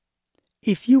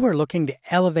If you are looking to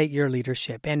elevate your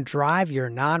leadership and drive your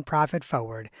nonprofit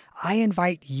forward, I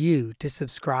invite you to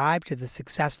subscribe to the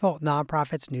Successful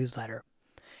Nonprofits newsletter.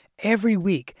 Every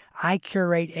week, I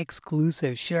curate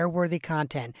exclusive, share-worthy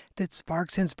content that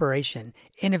sparks inspiration,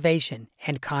 innovation,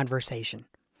 and conversation.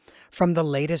 From the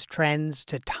latest trends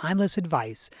to timeless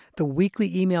advice, the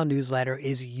weekly email newsletter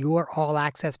is your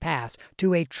all-access pass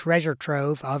to a treasure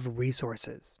trove of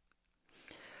resources.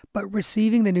 But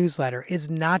receiving the newsletter is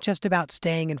not just about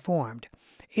staying informed.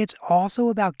 It's also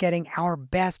about getting our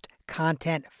best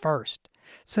content first.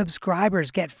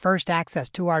 Subscribers get first access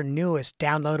to our newest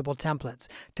downloadable templates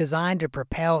designed to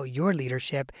propel your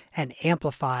leadership and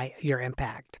amplify your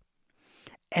impact.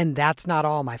 And that's not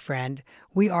all, my friend.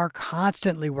 We are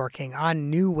constantly working on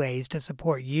new ways to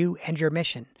support you and your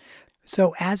mission.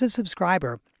 So as a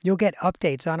subscriber, you'll get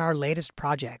updates on our latest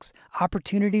projects,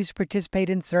 opportunities to participate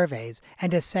in surveys,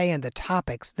 and to say in the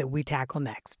topics that we tackle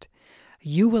next.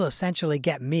 You will essentially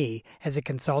get me as a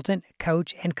consultant,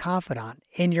 coach, and confidant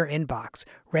in your inbox,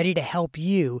 ready to help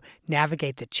you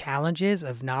navigate the challenges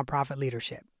of nonprofit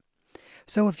leadership.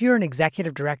 So if you're an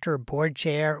executive director, board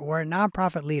chair, or a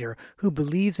nonprofit leader who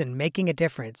believes in making a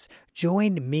difference,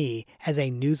 join me as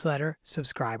a newsletter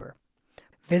subscriber.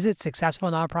 Visit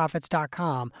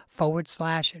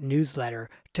successfulnonprofits.com/newsletter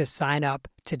to sign up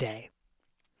today.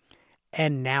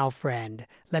 And now, friend,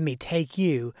 let me take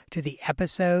you to the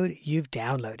episode you've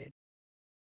downloaded.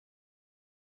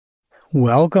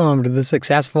 Welcome to the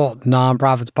Successful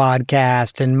Nonprofits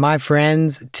Podcast. And my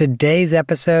friends, today's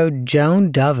episode,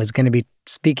 Joan Dove is going to be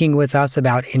speaking with us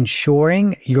about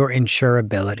ensuring your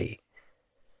insurability.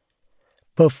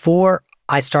 Before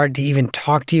I start to even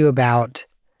talk to you about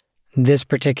this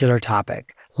particular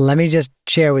topic, let me just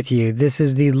share with you, this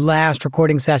is the last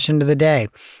recording session of the day.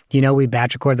 You know, we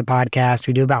batch record the podcast.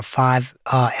 We do about 5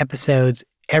 episodes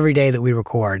every day that we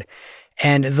record.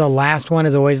 And the last one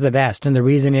is always the best. And the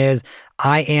reason is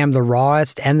I am the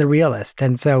rawest and the realest.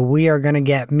 And so we are going to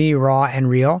get me raw and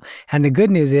real. And the good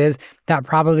news is that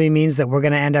probably means that we're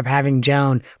going to end up having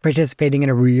Joan participating in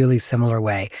a really similar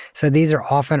way. So these are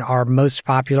often our most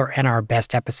popular and our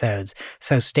best episodes.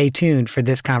 So stay tuned for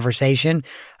this conversation.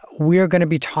 We're going to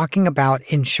be talking about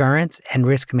insurance and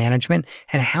risk management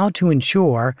and how to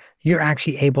ensure you're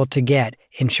actually able to get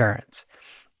insurance.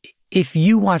 If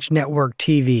you watch network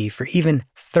TV for even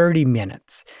 30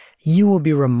 minutes, you will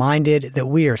be reminded that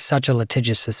we are such a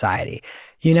litigious society.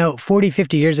 You know, 40,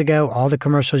 50 years ago, all the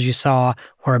commercials you saw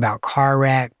were about car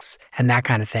wrecks and that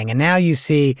kind of thing. And now you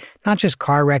see not just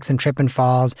car wrecks and trip and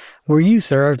falls. Were you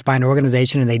served by an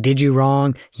organization and they did you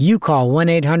wrong? You call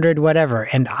 1-800-whatever,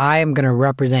 and I am going to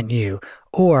represent you.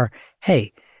 Or,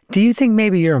 hey, do you think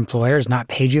maybe your employer has not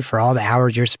paid you for all the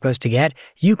hours you're supposed to get?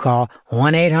 You call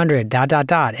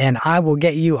 1-800... and I will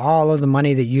get you all of the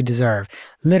money that you deserve.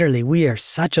 Literally, we are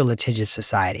such a litigious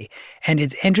society. And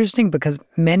it's interesting because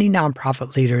many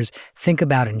nonprofit leaders think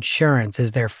about insurance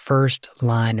as their first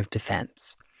line of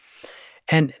defense.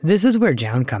 And this is where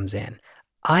Joan comes in.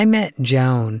 I met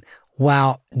Joan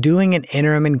while doing an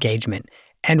interim engagement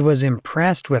and was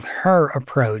impressed with her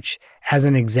approach as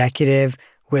an executive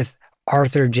with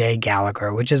Arthur J.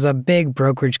 Gallagher, which is a big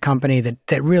brokerage company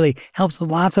that really helps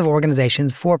lots of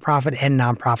organizations, for-profit and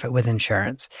nonprofit, with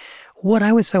insurance. What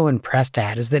I was so impressed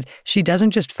at is that she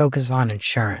doesn't just focus on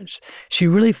insurance. She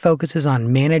really focuses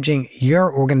on managing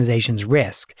your organization's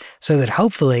risk so that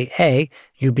hopefully, A,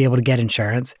 you'll be able to get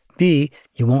insurance, B,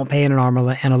 you won't pay an arm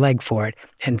and a leg for it,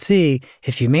 and C,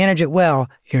 if you manage it well,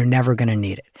 you're never going to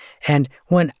need it. And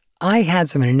when I had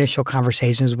some initial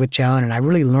conversations with Joan, and I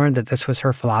really learned that this was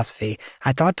her philosophy.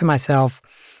 I thought to myself,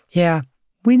 yeah,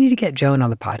 we need to get Joan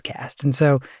on the podcast. And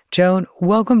so, Joan,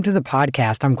 welcome to the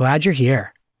podcast. I'm glad you're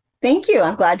here. Thank you.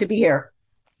 I'm glad to be here.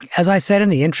 As I said in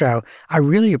the intro, I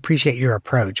really appreciate your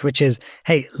approach, which is,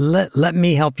 hey, let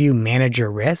me help you manage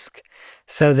your risk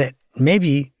so that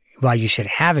maybe while you should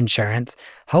have insurance,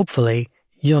 hopefully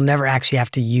you'll never actually have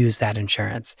to use that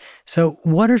insurance. So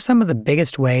what are some of the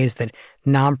biggest ways that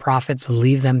nonprofits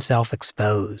leave themselves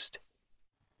exposed?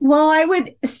 Well, I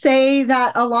would say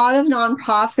that a lot of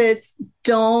nonprofits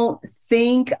don't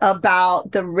think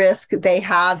about the risk they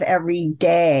have every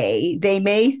day. They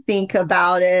may think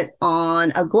about it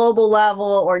on a global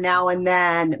level or now and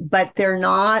then, but they're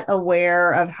not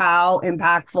aware of how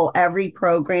impactful every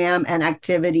program and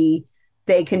activity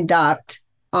they conduct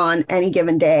on any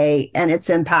given day and its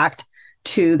impact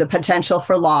to the potential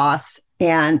for loss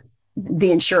and the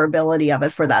insurability of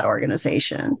it for that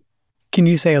organization. Can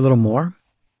you say a little more?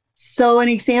 So an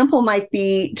example might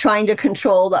be trying to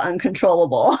control the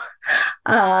uncontrollable.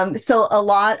 So a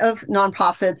lot of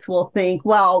nonprofits will think,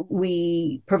 well,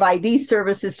 we provide these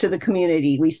services to the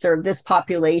community. We serve this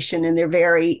population, and they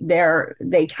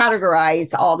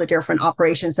categorize all the different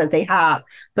operations that they have,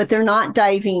 but they're not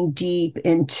diving deep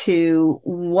into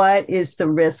what is the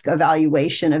risk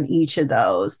evaluation of each of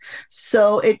those.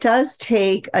 So it does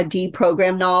take a deep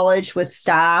program knowledge with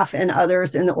staff and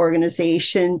others in the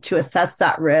organization to assess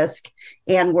that risk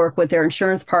and work with their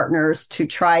insurance partners to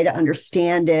try to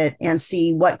understand it and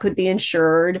see what could be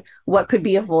insured, what could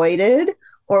be avoided,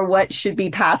 or what should be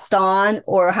passed on,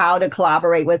 or how to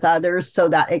collaborate with others so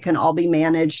that it can all be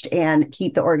managed and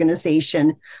keep the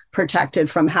organization protected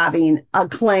from having a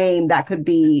claim that could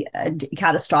be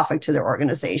catastrophic to their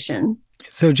organization.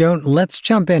 So, Joan, let's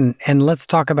jump in and let's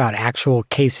talk about actual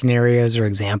case scenarios or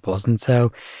examples. And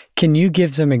so, can you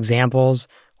give some examples,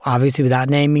 obviously without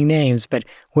naming names, but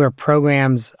where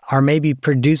programs are maybe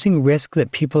producing risk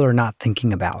that people are not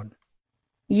thinking about?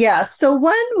 Yeah, so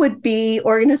one would be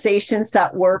organizations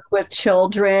that work with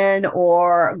children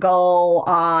or go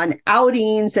on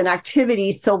outings and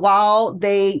activities. So while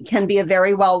they can be a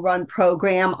very well-run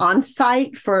program on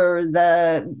site for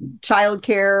the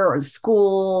childcare or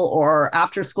school or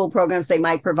after-school programs they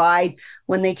might provide,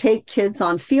 when they take kids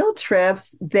on field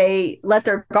trips, they let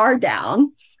their guard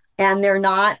down. And they're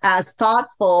not as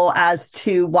thoughtful as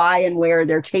to why and where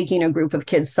they're taking a group of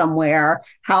kids somewhere,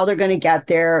 how they're going to get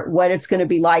there, what it's going to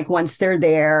be like once they're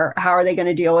there, how are they going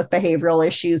to deal with behavioral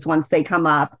issues once they come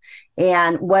up,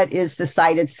 and what is the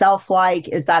site itself like?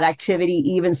 Is that activity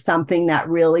even something that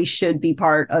really should be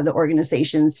part of the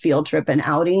organization's field trip and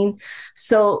outing?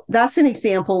 So that's an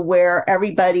example where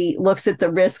everybody looks at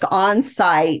the risk on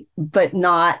site, but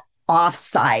not off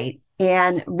site.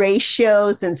 And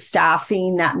ratios and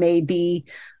staffing that may be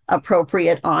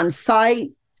appropriate on site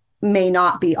may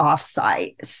not be off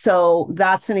site. So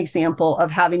that's an example of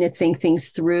having to think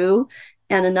things through.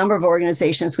 And a number of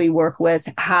organizations we work with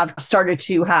have started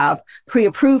to have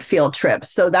pre-approved field trips.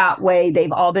 So that way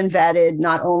they've all been vetted,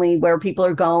 not only where people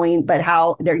are going, but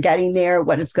how they're getting there,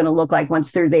 what it's going to look like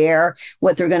once they're there,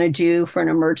 what they're going to do for an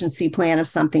emergency plan if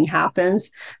something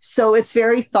happens. So it's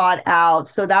very thought out.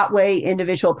 So that way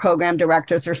individual program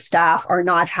directors or staff are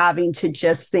not having to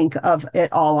just think of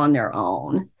it all on their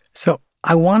own. So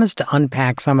I want us to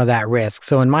unpack some of that risk.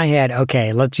 So in my head,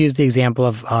 okay, let's use the example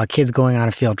of kids going on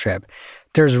a field trip.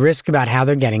 There's risk about how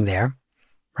they're getting there,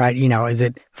 right? You know, is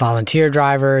it volunteer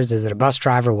drivers? Is it a bus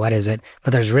driver? What is it?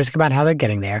 But there's risk about how they're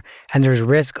getting there. And there's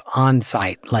risk on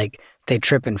site, like they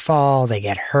trip and fall, they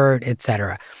get hurt,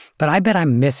 etc. But I bet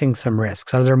I'm missing some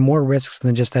risks. Are there more risks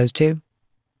than just those two?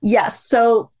 Yes.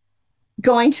 So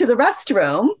going to the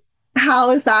restroom,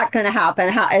 how is that going to happen?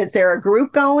 Is there a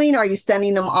group going? Are you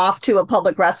sending them off to a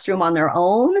public restroom on their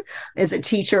own? Is a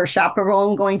teacher or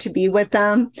chaperone going to be with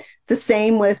them? The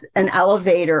same with an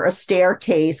elevator, a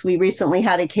staircase. We recently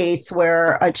had a case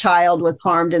where a child was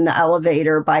harmed in the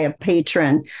elevator by a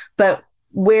patron, but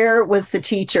where was the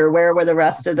teacher? Where were the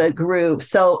rest of the group?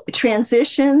 So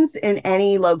transitions in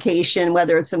any location,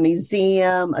 whether it's a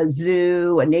museum, a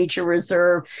zoo, a nature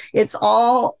reserve, it's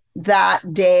all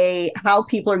that day, how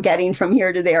people are getting from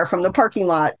here to there, from the parking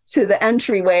lot to the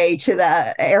entryway to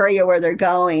the area where they're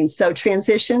going. So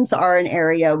transitions are an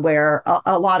area where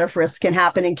a lot of risk can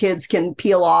happen and kids can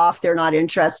peel off. They're not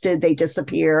interested. They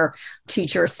disappear.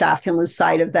 Teacher or staff can lose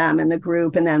sight of them in the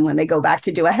group. And then when they go back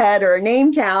to do a head or a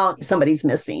name count, somebody's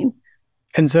missing.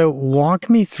 And so walk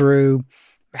me through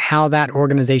how that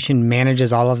organization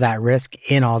manages all of that risk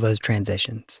in all those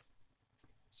transitions.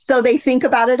 So they think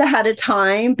about it ahead of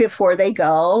time before they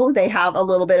go. They have a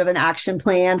little bit of an action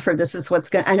plan for this is what's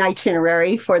going, an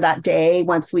itinerary for that day.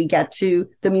 Once we get to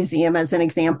the museum, as an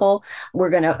example, we're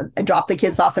going to drop the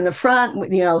kids off in the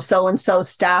front. You know, so-and-so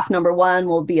staff number 1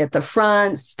 will be at the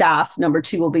front. Staff number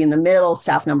 2 will be in the middle.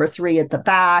 Staff number 3 at the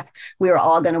back. We are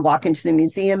all going to walk into the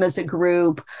museum as a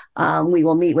group. We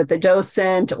will meet with the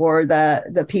docent or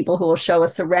the people who will show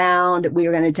us around. We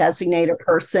are going to designate a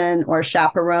person or a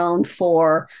chaperone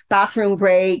for bathroom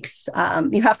breaks.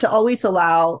 You have to always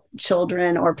allow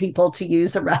children or people to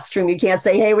use the restroom. You can't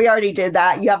say, hey, we already did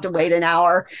that. You have to wait an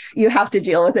hour. You have to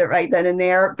deal with it right then and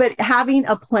there. But having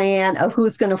a plan of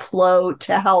who's going to float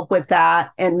to help with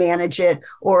that and manage it,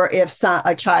 or if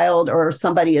a child or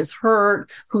somebody is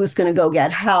hurt, who's going to go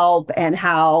get help, and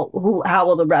how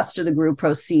will the rest of the group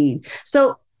proceed?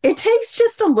 So it takes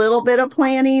just a little bit of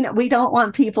planning. We don't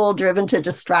want people driven to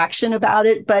distraction about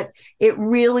it, but it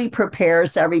really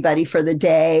prepares everybody for the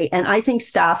day. And I think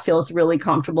staff feels really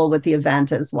comfortable with the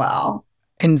event as well.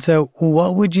 And so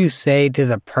what would you say to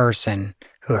the person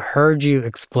who heard you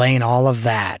explain all of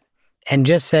that and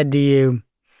just said to you,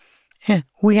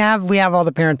 we have all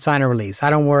the parents sign a release. I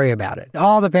don't worry about it.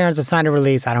 All the parents that sign a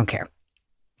release, I don't care.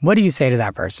 What do you say to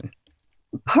that person?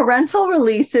 Parental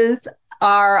releases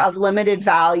are of limited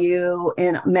value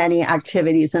in many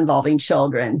activities involving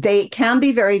children. They can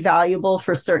be very valuable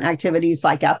for certain activities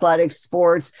like athletics,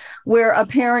 sports, where a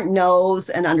parent knows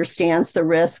and understands the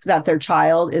risk that their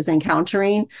child is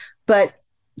encountering, but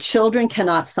children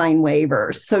cannot sign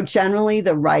waivers. So generally,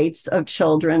 the rights of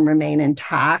children remain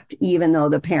intact, even though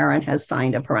the parent has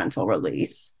signed a parental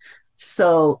release.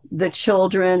 So the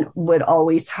children would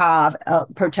always have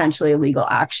potentially a legal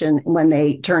action when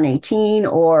they turn 18,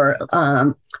 or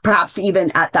perhaps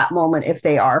even at that moment, if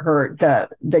they are hurt,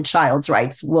 the child's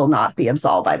rights will not be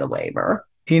absolved by the waiver.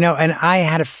 And I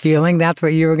had a feeling that's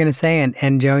what you were going to say.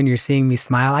 And Joan, you're seeing me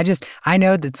smile. I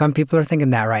know that some people are thinking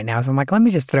that right now. So I'm like, let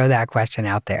me just throw that question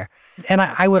out there. And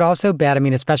I would also bet,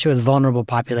 especially with vulnerable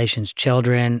populations,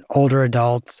 children, older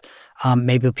adults,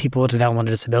 maybe people with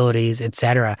developmental disabilities, et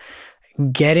cetera,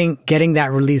 getting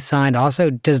that release signed also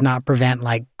does not prevent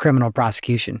like criminal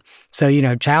prosecution. So,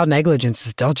 child negligence is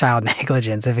still child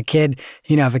negligence. If a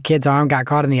kid's arm got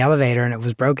caught in the elevator and it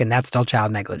was broken, that's still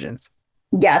child negligence.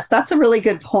 Yes, that's a really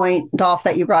good point, Dolph,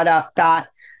 that you brought up, that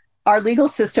our legal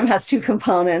system has two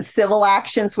components: civil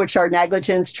actions, which are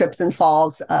negligence, trips and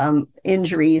falls,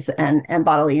 injuries and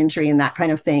bodily injury and that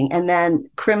kind of thing. And then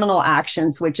criminal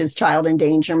actions, which is child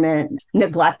endangerment,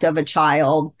 neglect of a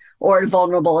child or a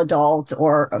vulnerable adult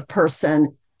or a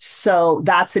person. So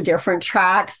that's a different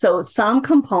track. So some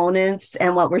components,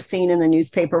 and what we're seeing in the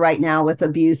newspaper right now with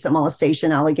abuse and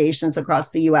molestation allegations across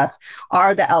the U.S.,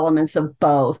 are the elements of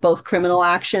both criminal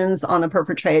actions on the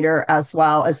perpetrator as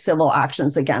well as civil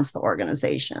actions against the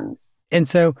organizations. And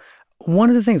so one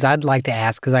of the things I'd like to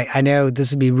ask, because I know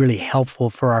this would be really helpful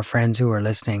for our friends who are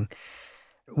listening,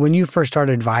 when you first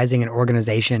started advising an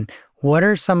organization, what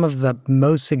are some of the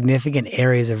most significant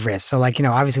areas of risk? So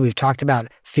obviously we've talked about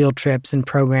field trips and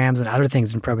programs and other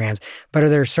things in programs, but are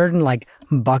there certain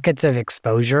buckets of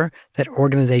exposure that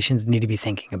organizations need to be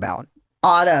thinking about?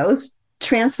 Autos.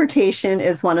 Transportation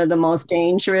is one of the most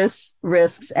dangerous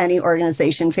risks any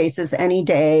organization faces on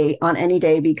any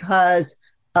day because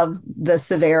of the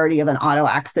severity of an auto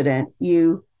accident.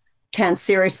 You can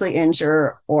seriously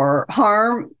injure or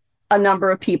harm a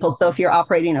number of people. So if you're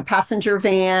operating a passenger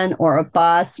van or a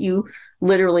bus, you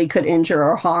literally could injure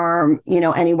or harm,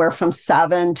 anywhere from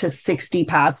 7 to 60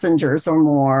 passengers or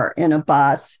more in a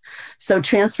bus. So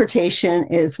transportation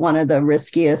is one of the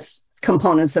riskiest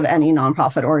components of any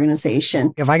nonprofit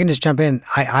organization. If I can just jump in,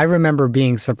 I remember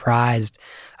being surprised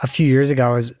a few years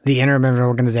ago as the interim of an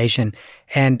organization,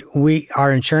 and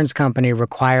our insurance company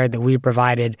required that we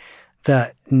provided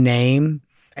the name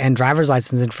and driver's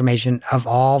license information of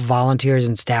all volunteers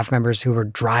and staff members who were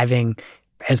driving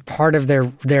as part of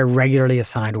their regularly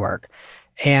assigned work.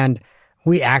 And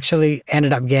we actually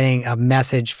ended up getting a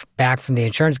message back from the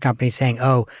insurance company saying,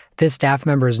 oh, this staff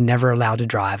member is never allowed to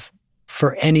drive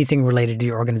for anything related to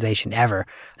your organization ever.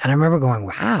 And I remember going,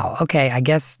 wow, okay, I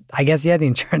guess, yeah, the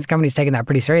insurance company's taking that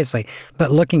pretty seriously.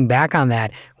 But looking back on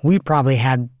that, we probably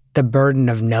had the burden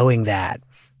of knowing that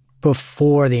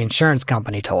before the insurance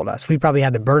company told us. We probably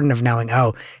had the burden of knowing,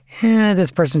 this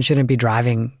person shouldn't be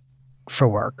driving for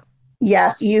work.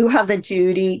 Yes, you have the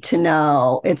duty to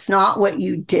know. It's not what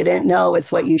you didn't know,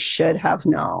 it's what you should have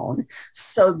known.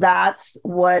 So that's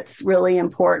what's really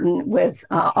important with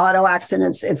auto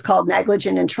accidents. It's called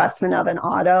negligent entrustment of an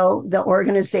auto. The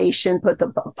organization put the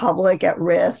public at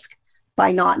risk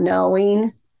by not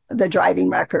knowing the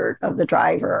driving record of the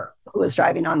driver who was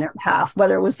driving on their behalf,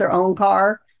 whether it was their own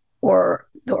car or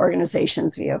the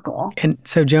organization's vehicle. And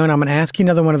so, Joan, I'm going to ask you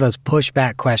another one of those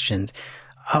pushback questions.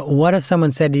 What if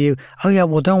someone said to you, oh, yeah,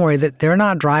 well, don't worry, that they're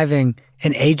not driving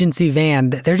an agency van.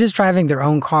 They're just driving their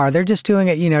own car. They're just doing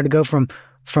it, to go from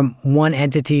one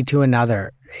entity to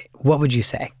another. What would you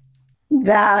say?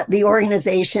 That the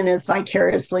organization is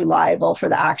vicariously liable for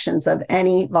the actions of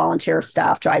any volunteer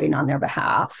staff driving on their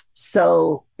behalf.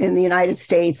 So in the United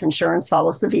States, insurance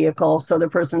follows the vehicle. So the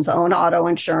person's own auto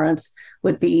insurance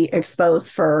would be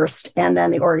exposed first, and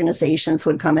then the organizations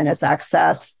would come in as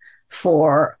excess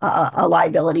for a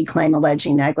liability claim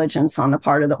alleging negligence on the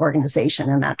part of the organization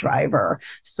and that driver.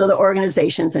 So the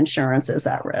organization's insurance is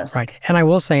at risk. Right. And I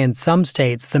will say in some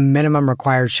states, the minimum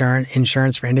required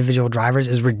insurance for individual drivers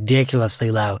is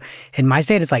ridiculously low. In my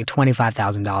state, it's like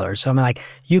 $25,000. So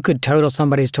you could total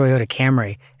somebody's Toyota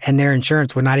Camry and their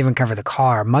insurance would not even cover the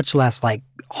car, much less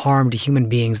harm to human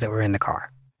beings that were in the car.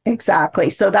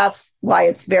 Exactly. So that's why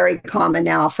it's very common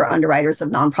now for underwriters of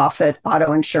nonprofit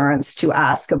auto insurance to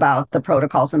ask about the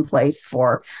protocols in place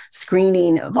for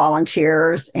screening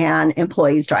volunteers and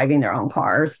employees driving their own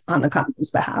cars on the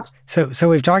company's behalf. So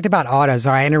we've talked about auto.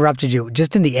 So I interrupted you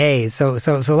just in the A's. So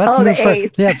let's move.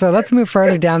 The A's. So let's move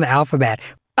further down the alphabet.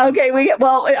 Okay,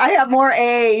 I have more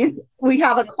A's. We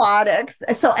have aquatics.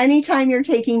 So anytime you're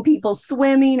taking people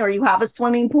swimming or you have a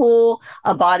swimming pool,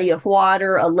 a body of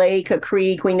water, a lake, a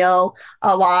creek, we know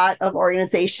a lot of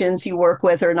organizations you work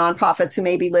with or nonprofits who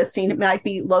may be listening, it might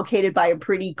be located by a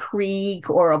pretty creek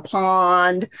or a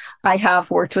pond. I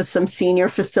have worked with some senior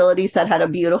facilities that had a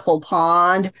beautiful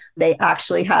pond. They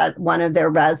actually had one of their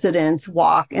residents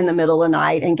walk in the middle of the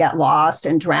night and get lost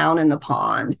and drown in the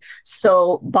pond.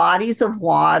 So bodies of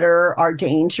water are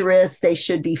dangerous. They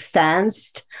should be fenced.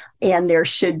 And there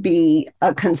should be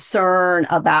a concern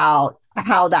about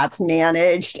how that's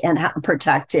managed and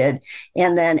protected.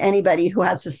 And then anybody who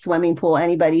has a swimming pool,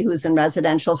 anybody who's in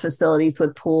residential facilities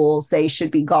with pools, they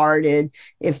should be guarded.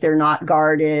 If they're not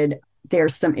guarded,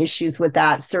 there's some issues with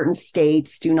that. Certain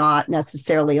states do not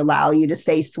necessarily allow you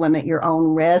to swim at your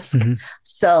own risk. Mm-hmm.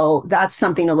 So that's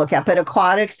something to look at. But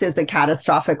aquatics is a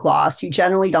catastrophic loss. You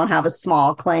generally don't have a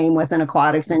small claim with an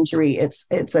aquatics injury. It's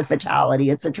a fatality.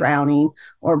 It's a drowning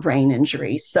or brain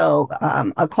injury. So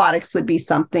aquatics would be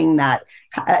something that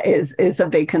is a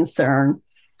big concern.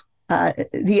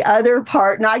 The other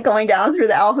part, not going down through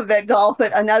the alphabet golf,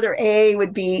 but another A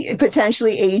would be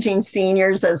potentially aging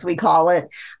seniors, as we call it.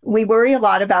 We worry a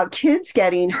lot about kids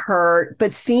getting hurt,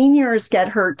 but seniors get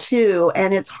hurt too,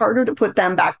 and it's harder to put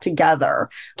them back together.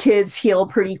 Kids heal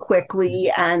pretty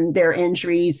quickly and their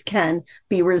injuries can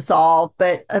be resolved,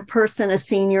 but a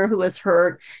senior who is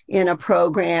hurt in a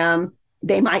program,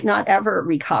 they might not ever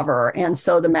recover. And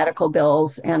so the medical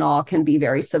bills and all can be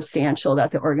very substantial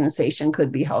that the organization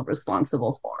could be held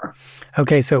responsible for.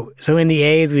 Okay, so in the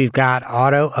A's, we've got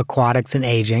auto, aquatics, and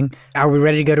aging. Are we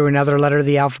ready to go to another letter of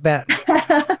the alphabet?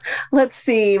 Let's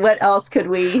see. What else could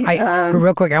we?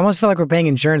 Real quick, I almost feel like we're playing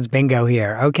insurance bingo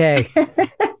here. Okay.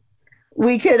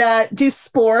 We could do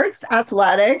sports,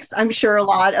 athletics. I'm sure a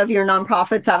lot of your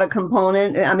nonprofits have a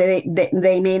component. I mean,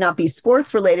 they may not be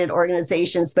sports-related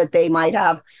organizations, but they might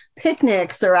have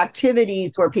picnics or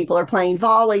activities where people are playing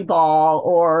volleyball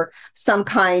or some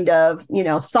kind of,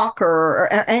 soccer or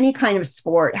any kind of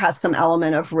sport has some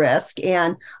element of risk.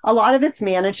 And a lot of it's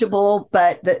manageable,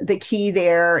 but the key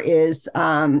there is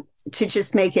to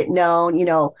just make it known,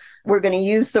 we're going to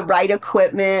use the right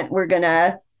equipment. We're going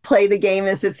to play the game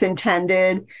as it's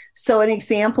intended. So an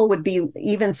example would be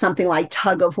even something like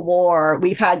tug of war.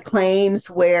 We've had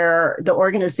claims where the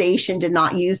organization did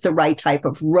not use the right type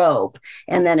of rope,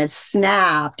 and then it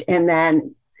snapped, and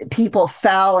then people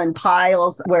fell in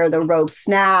piles where the rope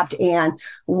snapped, and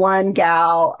one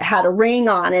gal had a ring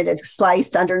on it. It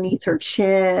sliced underneath her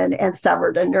chin and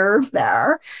severed a nerve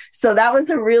there. So that was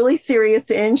a really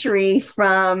serious injury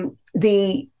from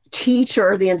the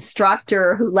teacher, the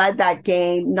instructor who led that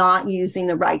game, not using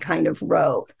the right kind of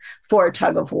rope for a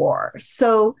tug of war.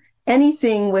 So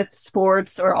anything with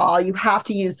sports or all, you have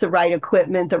to use the right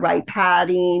equipment, the right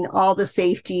padding, all the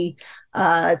safety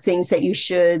things that you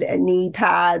should, knee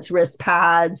pads, wrist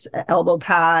pads, elbow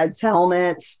pads,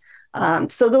 helmets.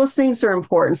 So those things are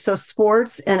important. So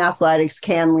sports and athletics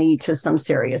can lead to some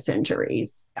serious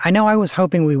injuries. I know I was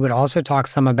hoping we would also talk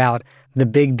some about the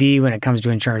big D when it comes to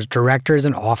insurance, directors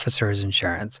and officers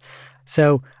insurance.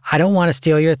 So I don't want to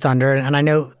steal your thunder, and I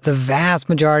know the vast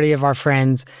majority of our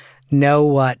friends know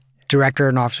what director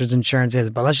and officers insurance is,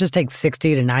 but let's just take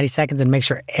 60 to 90 seconds and make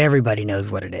sure everybody knows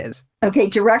what it is. Okay,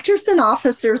 directors and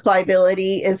officers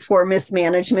liability is for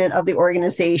mismanagement of the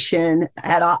organization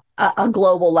at a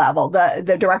global level.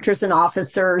 The directors and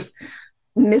officers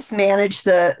mismanage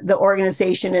the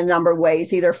organization in a number of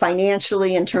ways, either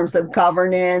financially in terms of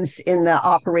governance in the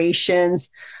operations.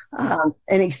 An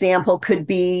example could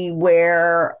be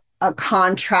where a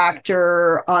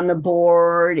contractor on the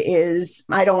board is,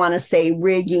 I don't want to say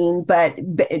rigging, but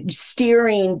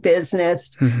steering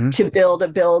business to build a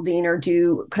building or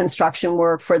do construction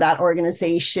work for that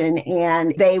organization.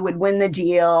 And they would win the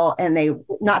deal. And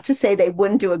not to say they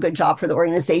wouldn't do a good job for the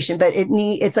organization, but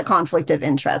it's a conflict of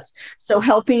interest. So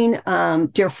helping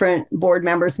different board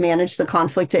members manage the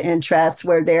conflict of interest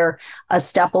where they're a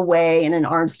step away in an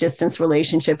arm's distance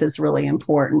relationship is really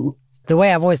important. The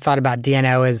way I've always thought about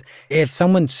D&O is if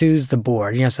someone sues the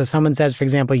board, so someone says, for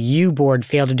example, you board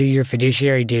failed to do your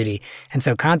fiduciary duty. And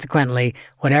so consequently,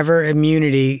 whatever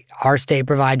immunity our state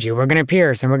provides you, we're going to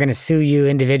pierce and we're going to sue you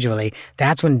individually.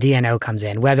 That's when D&O comes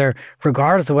in,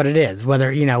 regardless of what it is,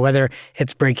 whether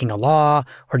it's breaking a law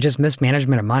or just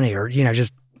mismanagement of money or,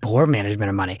 just board management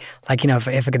of money. Like,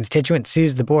 if a constituent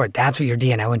sues the board, that's what your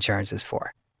D&O insurance is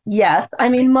for. Yes. I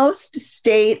mean, most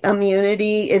state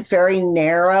immunity is very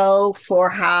narrow for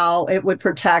how it would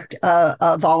protect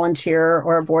a volunteer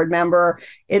or a board member.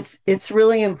 It's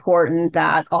really important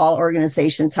that all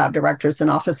organizations have directors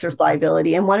and officers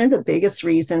liability. And one of the biggest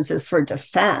reasons is for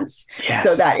defense. Yes.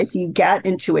 So that if you get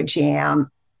into a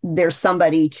jam, there's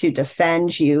somebody to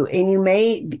defend you, and you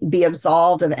may be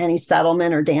absolved of any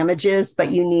settlement or damages,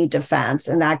 but you need defense.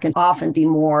 And that can often be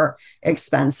more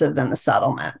expensive than the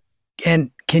settlement.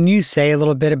 And can you say a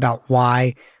little bit about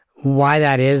why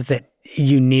that is that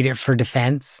you need it for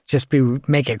defense? Just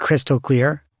make it crystal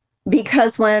clear.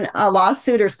 Because when a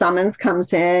lawsuit or summons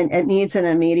comes in, it needs an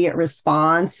immediate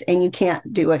response, and you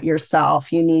can't do it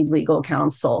yourself. You need legal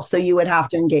counsel. So you would have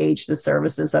to engage the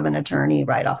services of an attorney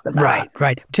right off the bat.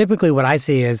 Right. Typically what I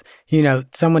see is,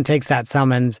 someone takes that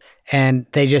summons and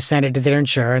they just send it to their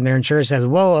insurer, and their insurer says,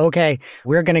 whoa, okay,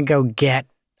 we're going to go get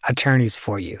attorneys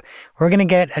for you. We're going to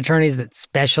get attorneys that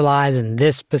specialize in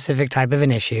this specific type of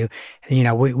an issue.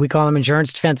 We call them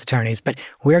insurance defense attorneys, but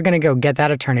we're going to go get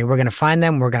that attorney. We're going to find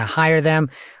them. We're going to hire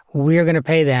them. We're going to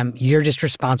pay them. You're just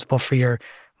responsible for your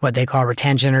what they call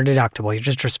retention or deductible. You're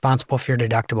just responsible for your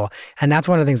deductible. And that's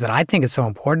one of the things that I think is so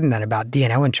important then about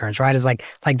D&O insurance, right? Is like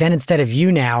then instead of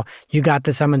you got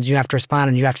the summons, you have to respond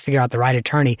and you have to figure out the right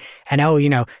attorney. And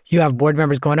you have board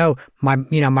members going,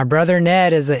 my brother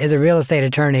Ned is a real estate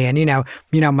attorney, and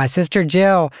my sister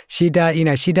Jill, she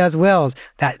does wills.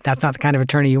 That's not the kind of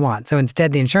attorney you want. So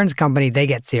instead, the insurance company, they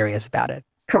get serious about it.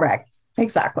 Correct.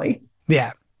 Exactly.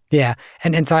 Yeah. Yeah.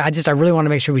 And so I really want to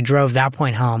make sure we drove that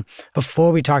point home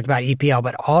before we talked about EPL,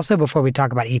 but also before we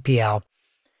talk about EPL.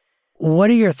 What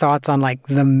are your thoughts on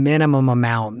the minimum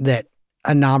amount that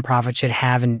a nonprofit should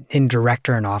have in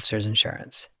director and officers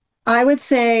insurance? I would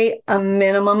say a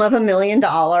minimum of $1 million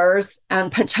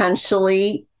and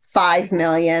potentially $5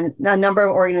 million. A number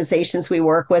of organizations we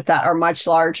work with that are much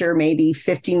larger, maybe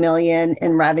 50 million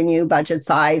in revenue budget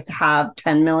size, have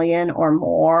 10 million or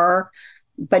more.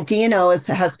 But D&O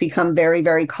has become very,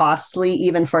 very costly,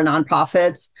 even for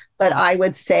nonprofits. But I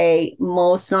would say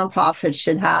most nonprofits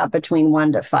should have between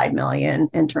 1 to 5 million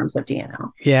in terms of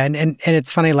D&O. Yeah, and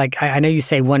it's funny. I know you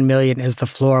say 1 million is the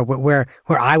floor. Where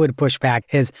I would push back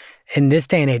is in this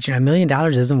day and age, $1 million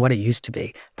isn't what it used to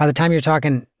be. By the time you're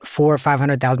talking $400,000 or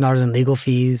 $500,000 in legal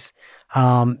fees,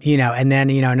 and then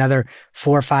another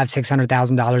 $400,000 or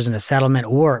 $600,000 in a settlement,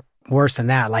 or worse than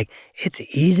that, it's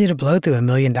easy to blow through $1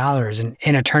 million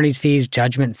in attorney's fees,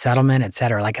 judgment, settlement, et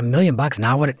cetera. $1 million,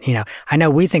 not what I know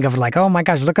we think of it like, oh my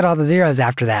gosh, look at all the zeros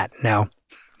after that. No,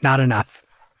 not enough.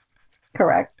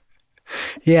 Correct.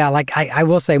 Yeah, I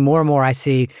will say more and more I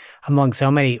see among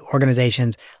so many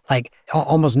organizations,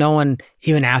 almost no one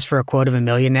even asks for a quote of $1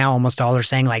 million now. Almost all are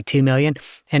saying 2 million.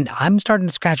 And I'm starting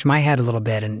to scratch my head a little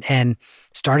bit and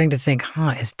starting to think,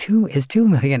 is 2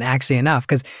 million actually enough?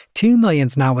 Because 2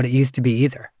 million's not what it used to be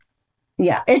either.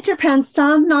 Yeah, it depends.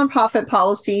 Some nonprofit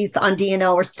policies on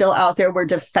D&O are still out there where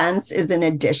defense is in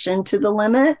addition to the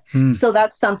limit. So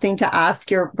that's something to ask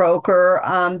your broker.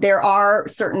 There are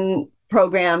certain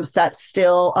programs that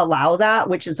still allow that,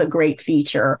 which is a great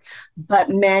feature. But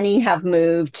many have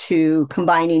moved to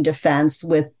combining defense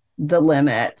with the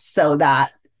limit. So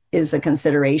that is a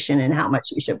consideration in how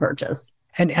much you should purchase.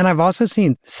 And I've also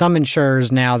seen some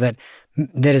insurers now that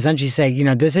essentially say,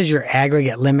 this is your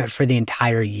aggregate limit for the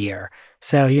entire year.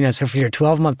 So, so for your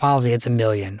 12-month policy, it's $1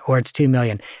 million or it's $2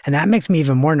 million. And that makes me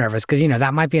even more nervous because,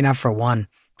 that might be enough for one,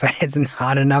 but it's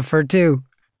not enough for two.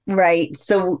 Right.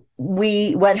 So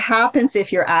what happens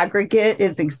if your aggregate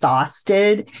is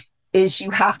exhausted is you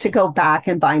have to go back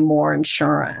and buy more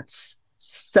insurance.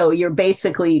 So you're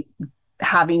basically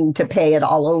having to pay it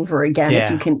all over again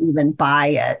if you can even buy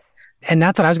it. And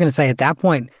that's what I was going to say. At that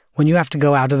point, when you have to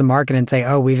go out to the market and say,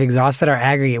 oh, we've exhausted our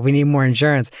aggregate, we need more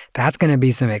insurance, that's going to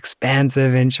be some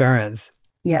expensive insurance.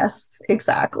 Yes,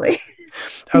 exactly.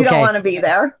 You don't want to be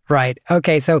there. Right.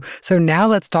 Okay. So now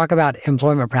let's talk about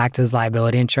employment practice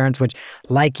liability insurance, which,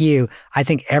 like you, I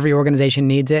think every organization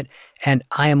needs it. And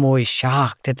I am always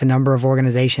shocked at the number of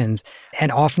organizations.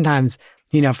 And oftentimes,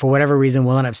 for whatever reason,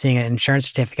 we'll end up seeing an insurance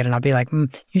certificate and I'll be like,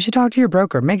 you should talk to your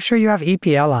broker. Make sure you have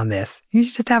EPL on this. You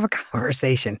should just have a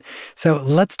conversation. So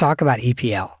let's talk about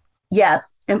EPL.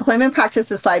 Yes. Employment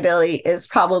practices liability is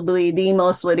probably the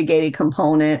most litigated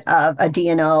component of a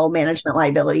D&O management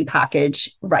liability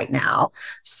package right now.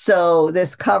 So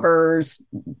this covers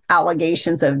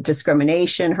allegations of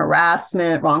discrimination,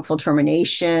 harassment, wrongful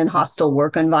termination, hostile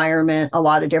work environment, a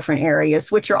lot of different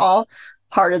areas, which are all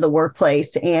part of the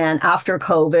workplace. And after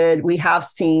COVID, we have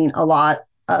seen a lot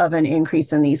of an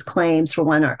increase in these claims for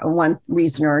one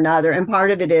reason or another. And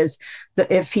part of it is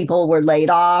that if people were laid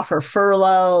off or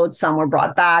furloughed, some were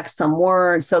brought back, some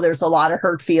weren't. So there's a lot of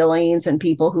hurt feelings and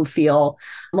people who feel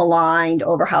maligned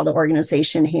over how the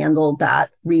organization handled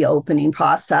that reopening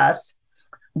process.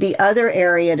 The other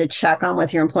area to check on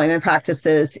with your employment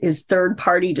practices is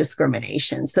third-party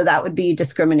discrimination. So that would be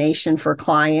discrimination for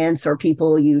clients or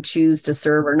people you choose to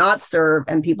serve or not serve,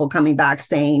 and people coming back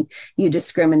saying you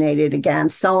discriminated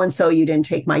against so-and-so, you didn't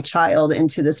take my child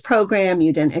into this program,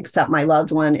 you didn't accept my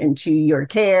loved one into your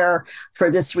care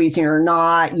for this reason or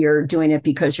not, you're doing it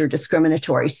because you're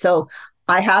discriminatory. So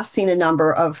I have seen a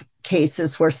number of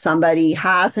cases where somebody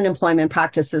has an employment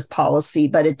practices policy,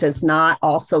 but it does not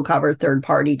also cover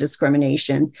third-party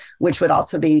discrimination, which would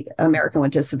also be American with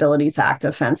Disabilities Act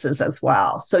offenses as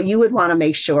well. So you would want to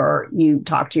make sure you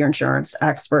talk to your insurance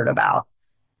expert about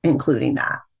including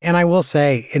that. And I will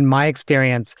say, in my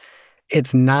experience,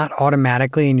 it's not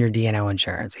automatically in your D&O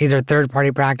insurance. Either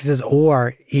third-party practices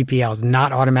or EPLs,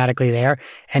 not automatically there.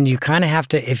 And you kind of have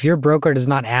to, if your broker does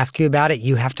not ask you about it,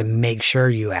 you have to make sure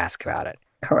you ask about it.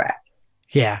 Correct.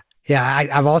 Yeah.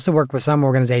 I've also worked with some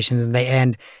organizations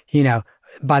and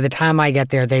by the time I get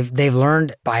there, they've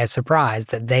learned by a surprise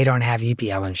that they don't have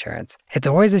EPL insurance. It's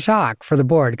always a shock for the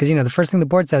board because, the first thing the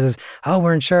board says is, oh,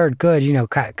 we're insured. Good.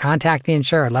 Contact the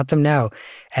insurer, let them know.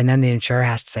 And then the insurer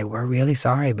has to say, we're really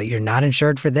sorry, but you're not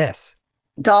insured for this.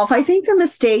 Dolph, I think the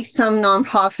mistake some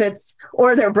nonprofits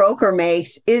or their broker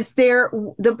makes is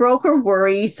the broker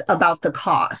worries about the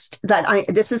cost.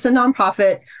 This is a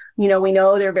nonprofit, we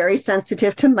know they're very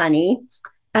sensitive to money.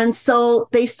 And so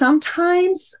they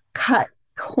sometimes cut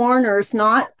corners,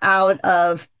 not out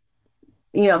of,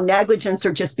 negligence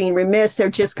or just being remiss. They're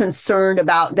just concerned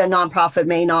about the nonprofit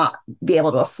may not be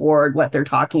able to afford what they're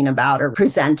talking about or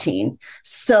presenting.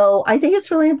 So I think it's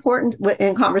really important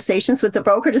in conversations with the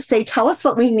broker to say, tell us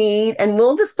what we need and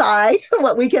we'll decide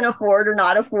what we can afford or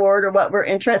not afford or what we're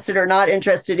interested or not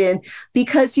interested in,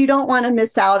 because you don't want to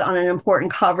miss out on an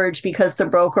important coverage because the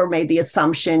broker made the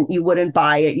assumption you wouldn't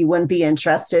buy it, you wouldn't be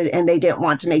interested, and they didn't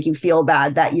want to make you feel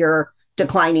bad that you're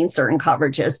declining certain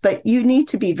coverages. But you need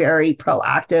to be very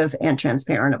proactive and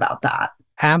transparent about that.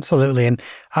 Absolutely. And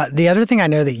the other thing I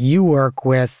know that you work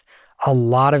with a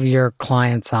lot of your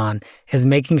clients on is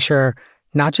making sure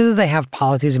not just that they have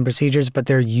policies and procedures, but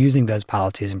they're using those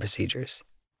policies and procedures.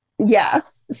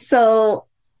 Yes. So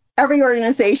every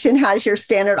organization has your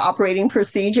standard operating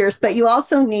procedures, but you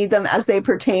also need them as they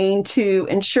pertain to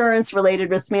insurance-related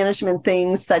risk management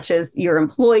things such as your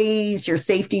employees, your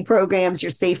safety programs, your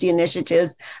safety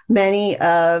initiatives. Many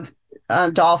of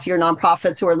Dolph, your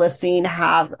nonprofits who are listening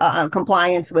have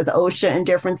compliance with OSHA in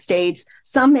different states.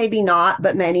 Some maybe not,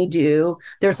 but many do.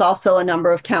 There's also a number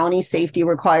of county safety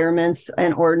requirements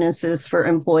and ordinances for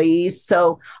employees.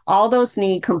 So all those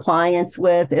need compliance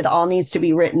with. It all needs to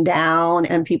be written down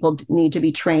and people need to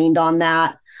be trained on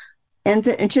that.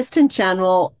 And just in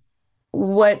general,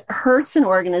 what hurts an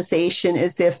organization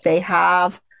is if they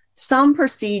have some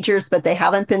procedures, but they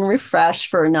haven't been refreshed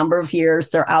for a number of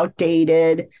years. They're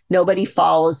outdated. Nobody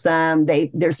follows them.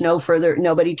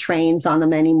 Nobody trains on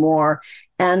them anymore.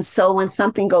 And so when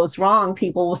something goes wrong,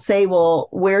 people will say, well,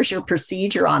 where's your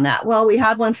procedure on that? Well, we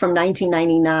had one from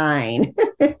 1999.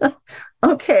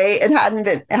 Okay, it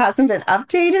hasn't been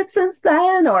updated since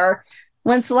then, or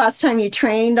when's the last time you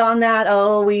trained on that?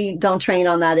 Oh, we don't train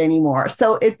on that anymore.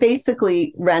 So it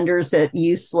basically renders it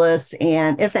useless.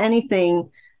 And if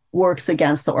anything, works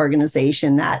against the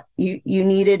organization that you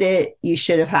needed it, you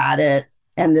should have had it,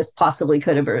 and this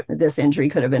injury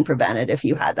could have been prevented if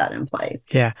you had that in place.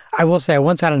 Yeah, I will say I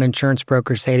once had an insurance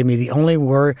broker say to me, the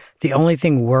only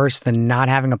thing worse than not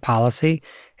having a policy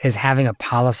is having a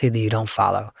policy that you don't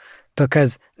follow.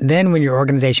 Because then when your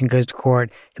organization goes to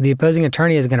court, the opposing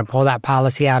attorney is going to pull that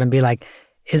policy out and be like,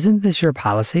 isn't this your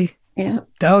policy? Yeah.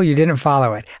 Oh, you didn't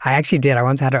follow it. I actually did. I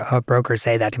once had a broker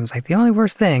say that to me. It's like, the only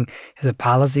worst thing is a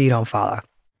policy you don't follow.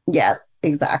 Yes,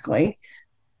 exactly.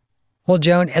 Well,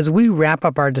 Joan, as we wrap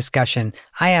up our discussion,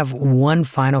 I have one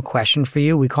final question for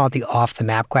you. We call it the off the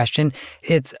map question.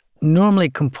 It's normally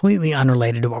completely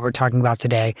unrelated to what we're talking about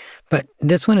today, but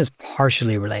this one is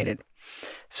partially related.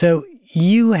 So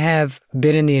you have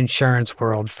been in the insurance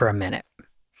world for a minute,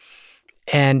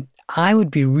 and I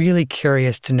would be really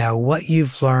curious to know what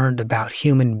you've learned about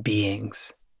human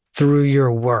beings through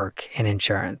your work in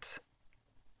insurance.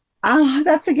 Oh,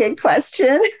 that's a good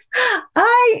question.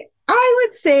 I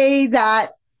would say that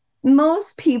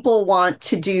most people want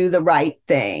to do the right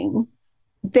thing.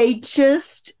 They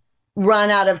just run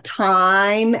out of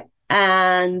time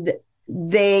and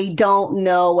they don't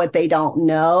know what they don't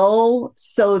know,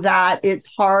 so that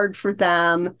it's hard for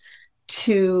them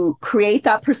to create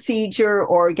that procedure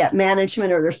or get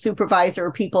management or their supervisor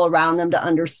or people around them to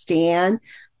understand.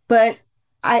 But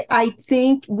I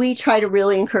think we try to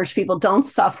really encourage people, don't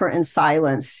suffer in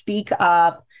silence. Speak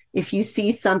up. If you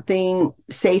see something,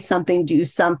 say something, do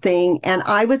something. And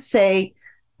I would say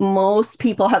most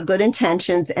people have good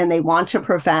intentions and they want to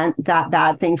prevent that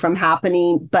bad thing from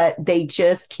happening, but they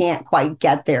just can't quite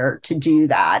get there to do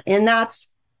that. And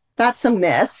that's a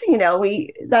miss.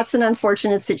 That's an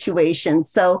unfortunate situation.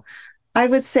 So I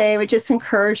would say I would just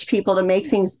encourage people to make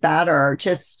things better.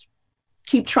 Just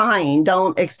keep trying.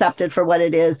 Don't accept it for what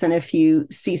it is. And if you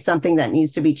see something that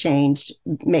needs to be changed,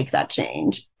 make that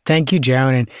change. Thank you,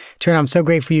 Joan. And Joan, I'm so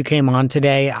grateful you came on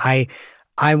today.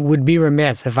 I would be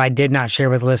remiss if I did not share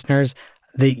with listeners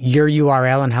your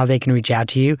URL and how they can reach out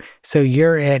to you. So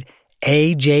you're at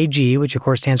AJG, which of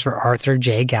course stands for Arthur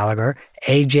J. Gallagher,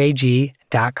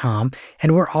 AJG.com.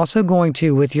 And we're also going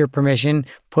to, with your permission,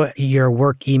 put your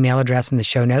work email address in the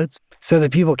show notes so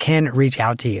that people can reach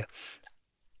out to you.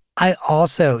 I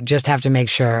also just have to make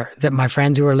sure that my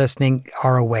friends who are listening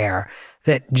are aware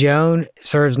that Joan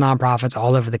serves nonprofits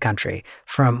all over the country,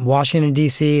 from Washington,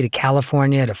 D.C. to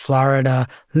California to Florida,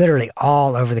 literally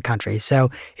all over the country. So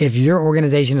if your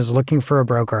organization is looking for a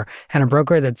broker, and a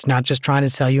broker that's not just trying to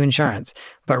sell you insurance,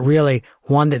 but really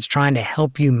one that's trying to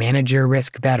help you manage your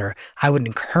risk better, I would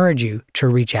encourage you to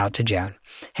reach out to Joan.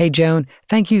 Hey, Joan,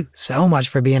 thank you so much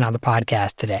for being on the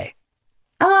podcast today.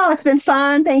 Oh, it's been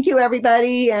fun. Thank you,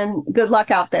 everybody, and good luck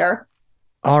out there.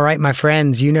 All right, my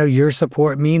friends, your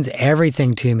support means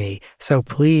everything to me. So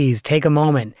please take a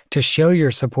moment to show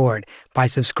your support by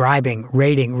subscribing,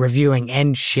 rating, reviewing,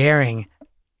 and sharing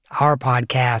our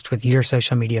podcast with your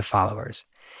social media followers.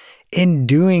 In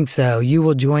doing so, you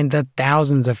will join the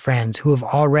thousands of friends who have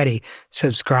already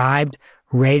subscribed,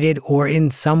 rated, or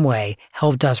in some way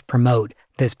helped us promote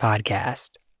this podcast.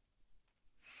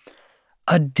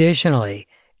 Additionally,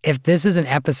 if this is an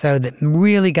episode that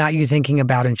really got you thinking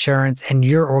about insurance and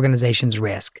your organization's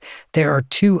risk, there are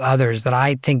two others that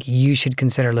I think you should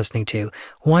consider listening to.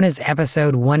 One is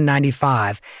episode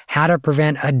 195, How to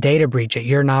Prevent a Data Breach at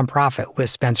Your Nonprofit with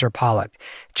Spencer Pollock.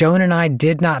 Joan and I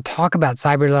did not talk about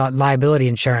cyber liability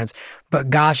insurance,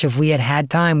 but gosh, if we had had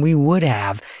time, we would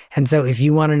have. And so if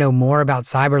you want to know more about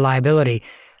cyber liability,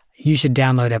 you should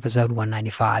download episode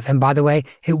 195. And by the way,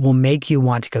 it will make you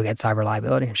want to go get cyber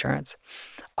liability insurance.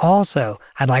 Also,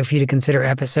 I'd like for you to consider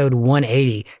episode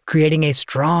 180, Creating a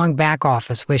Strong Back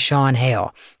Office with Sean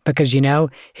Hale. Because,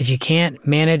 if you can't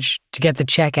manage to get the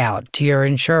check out to your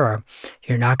insurer,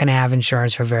 you're not going to have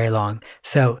insurance for very long.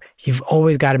 So you've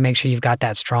always got to make sure you've got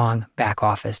that strong back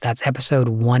office. That's episode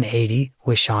 180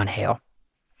 with Sean Hale.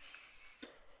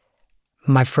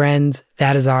 My friends,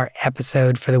 that is our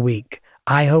episode for the week.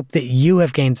 I hope that you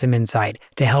have gained some insight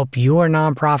to help your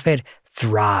nonprofit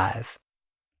thrive.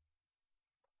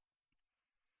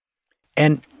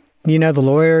 And, the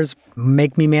lawyers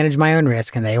make me manage my own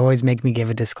risk, and they always make me give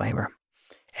a disclaimer.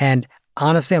 And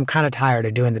honestly, I'm kind of tired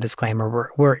of doing the disclaimer.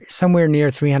 We're somewhere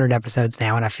near 300 episodes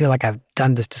now, and I feel like I've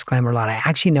done this disclaimer a lot. I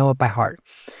actually know it by heart.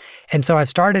 And so I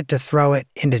started to throw it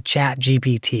into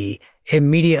ChatGPT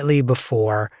immediately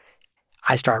before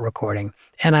I start recording.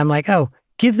 And I'm like,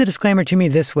 give the disclaimer to me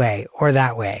this way or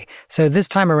that way. So this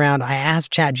time around, I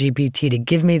asked ChatGPT to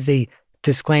give me the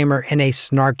disclaimer in a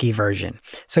snarky version.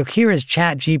 So here is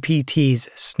ChatGPT's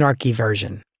snarky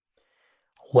version.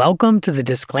 Welcome to the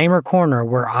disclaimer corner,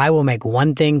 where I will make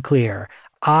one thing clear.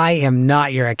 I am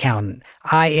not your accountant.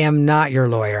 I am not your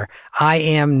lawyer. I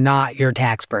am not your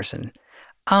tax person.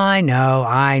 I know,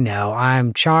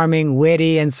 I'm charming,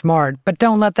 witty, and smart, but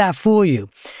don't let that fool you.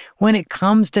 When it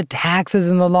comes to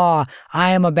taxes and the law,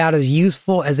 I am about as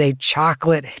useful as a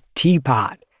chocolate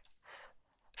teapot.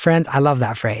 Friends, I love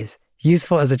that phrase.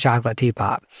 Useful as a chocolate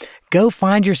teapot. Go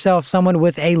find yourself someone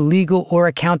with a legal or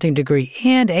accounting degree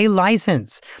and a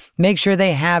license. Make sure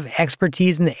they have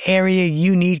expertise in the area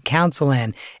you need counsel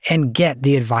in, and get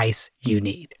the advice you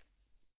need.